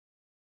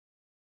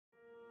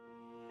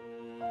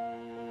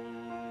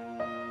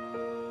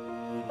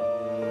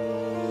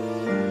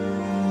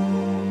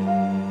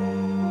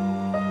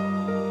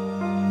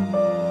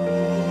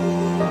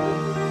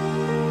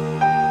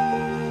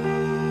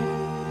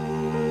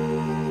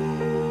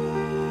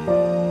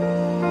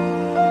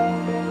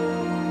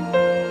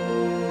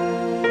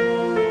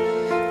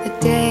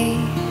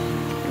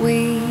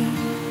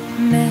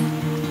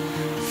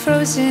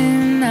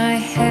frozen, I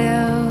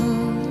held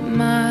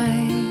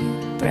my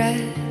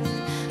breath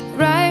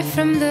right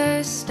from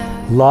the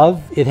start.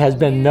 Love, it has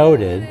been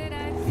noted,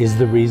 is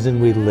the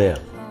reason we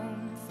live.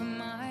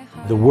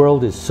 The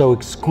world is so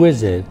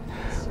exquisite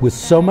with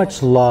so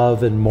much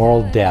love and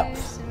moral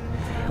depth.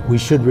 We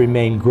should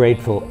remain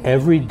grateful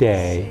every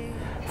day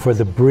for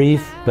the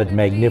brief but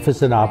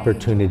magnificent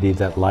opportunity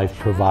that life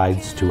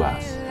provides to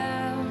us.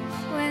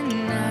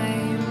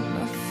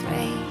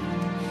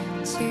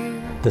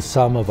 The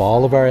sum of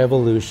all of our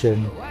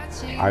evolution,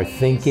 our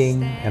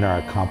thinking, and our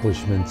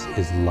accomplishments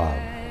is love.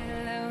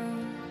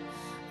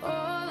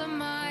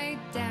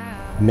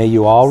 May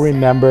you all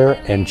remember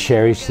and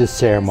cherish this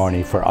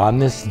ceremony, for on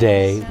this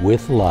day,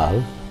 with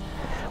love,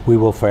 we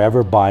will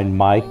forever bind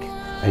Mike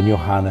and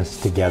Johannes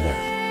together.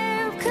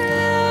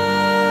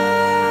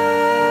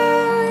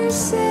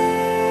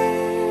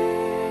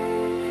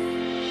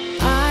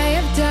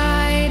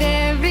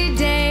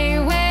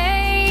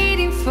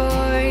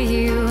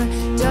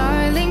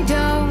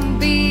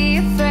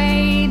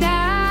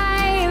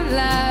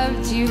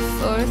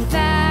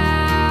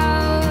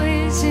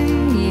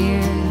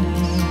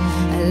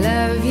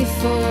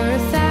 For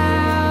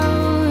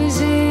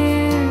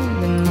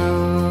 1,000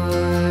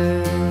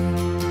 more.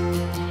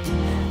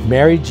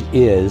 Marriage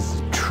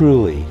is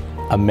truly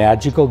a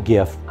magical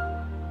gift.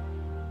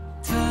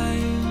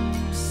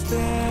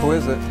 Who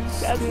is it?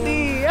 That's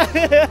me!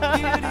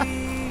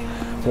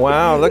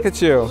 Wow, look at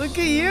you! Look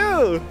at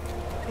you!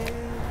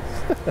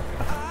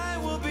 I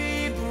will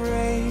be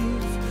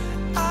brave.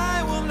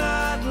 I will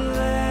not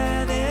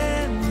let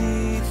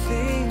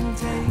anything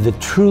take. The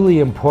truly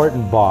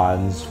important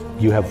bonds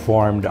you have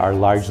formed are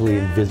largely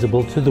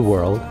invisible to the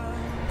world,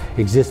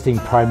 existing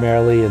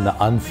primarily in the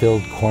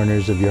unfilled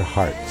corners of your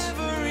hearts.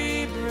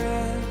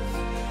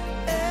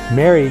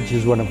 Marriage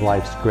is one of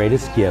life's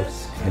greatest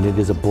gifts, and it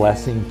is a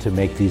blessing to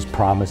make these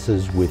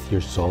promises with your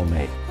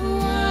soulmate.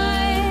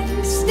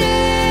 One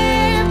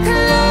step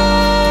closer.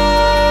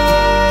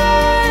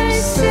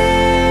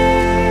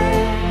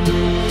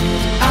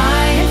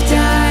 I have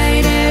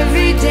died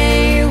every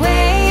day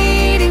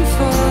waiting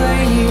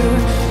for you.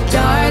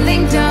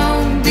 Darling,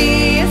 don't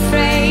be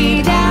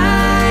afraid.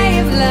 I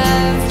have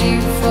loved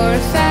you for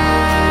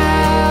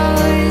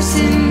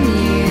 1,000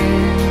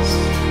 years.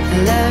 I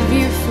love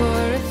you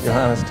for 1,000.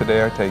 Johannes,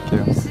 today I take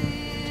you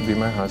to be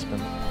my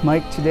husband.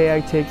 Mike, today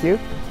I take you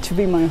to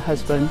be my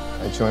husband.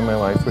 I join my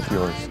life with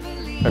yours.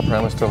 I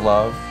promise to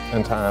love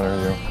and to honor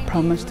you. I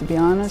promise to be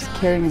honest,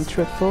 caring, and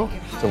truthful.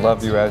 To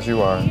love you as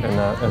you are and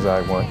not as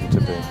I want you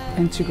to be.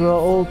 And to grow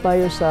old by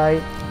your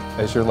side.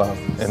 As your love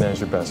and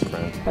as your best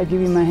friend. I give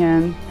you my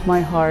hand,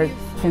 my heart,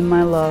 and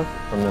my love.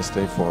 From this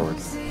day forward.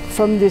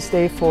 From this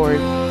day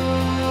forward.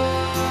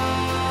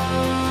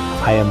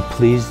 I am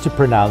pleased to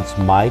pronounce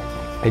Mike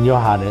and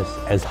Johannes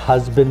as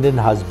husband and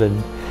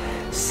husband,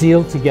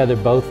 sealed together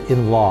both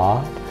in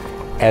law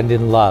and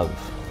in love.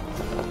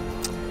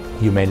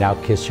 You may now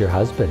kiss your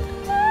husband.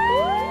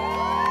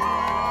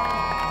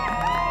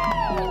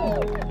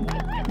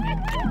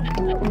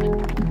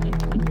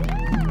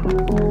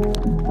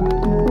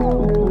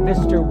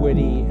 Mr.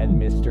 Witty and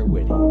Mr.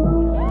 Witty.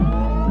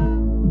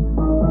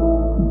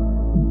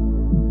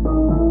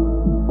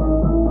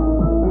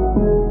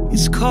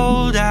 It's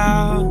cold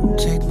out,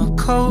 take my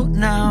coat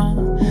now.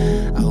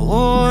 I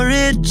wore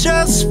it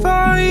just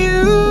for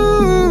you.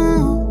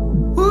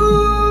 Ooh,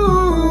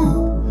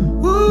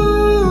 ooh.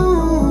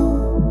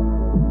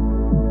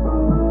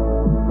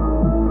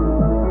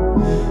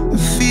 I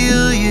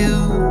feel you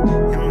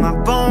in my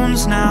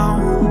bones now.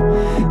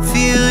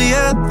 Feel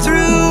you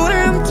through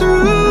and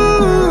through.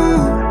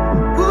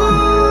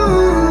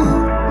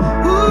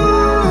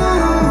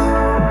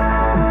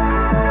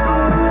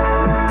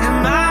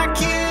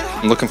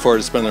 I'm looking forward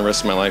to spending the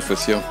rest of my life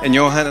with you. And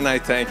Johan and I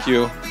thank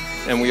you,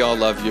 and we all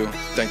love you.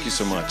 Thank you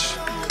so much.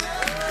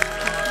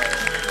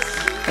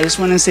 I just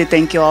want to say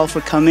thank you all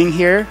for coming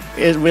here.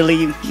 It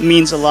really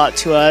means a lot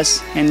to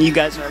us, and you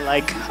guys are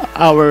like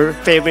our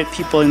favorite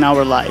people in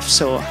our life,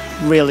 so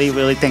really,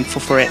 really thankful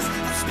for it.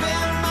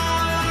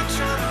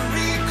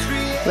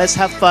 Let's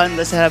have fun,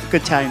 let's have a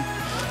good time.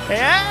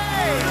 Hey!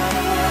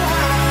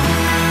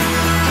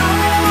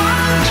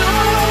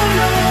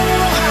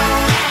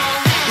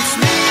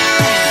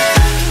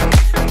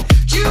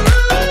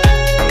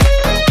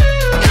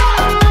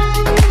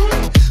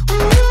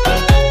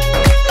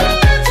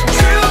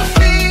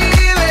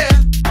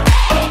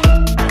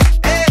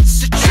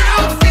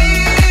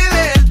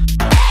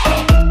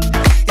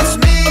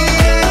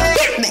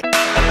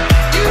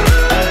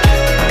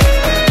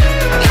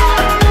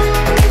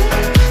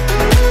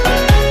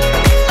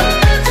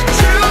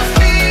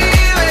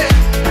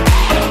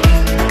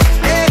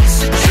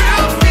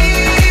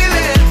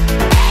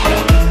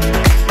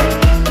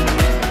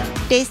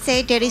 They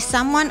say there is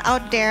someone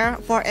out there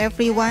for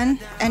everyone,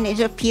 and it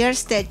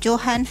appears that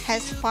Johan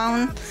has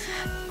found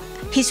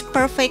his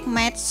perfect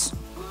match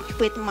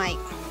with Mike.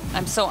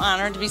 I'm so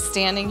honored to be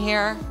standing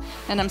here,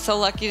 and I'm so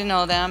lucky to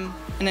know them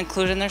and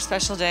include in their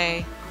special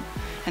day.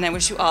 and I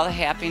wish you all the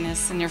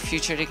happiness in your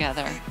future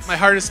together. My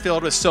heart is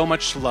filled with so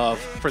much love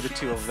for the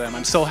two of them.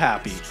 I'm so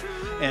happy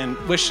and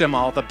wish them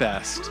all the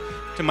best.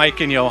 To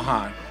Mike and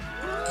Johan,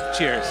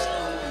 cheers.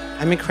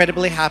 I'm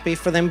incredibly happy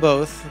for them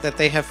both, that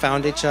they have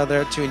found each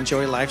other to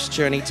enjoy life's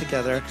journey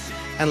together,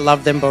 and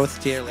love them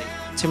both dearly.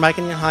 To Mike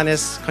and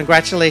Johannes,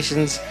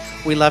 congratulations.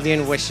 We love you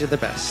and wish you the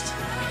best.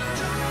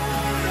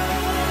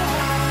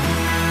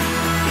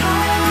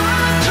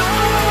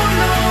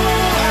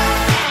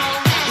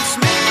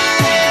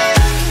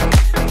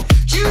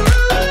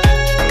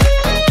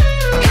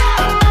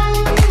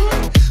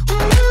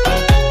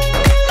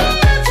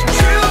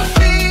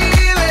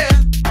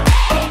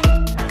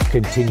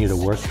 Continue to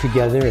work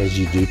together as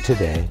you do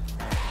today,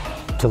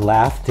 to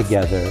laugh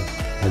together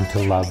and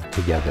to love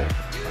together.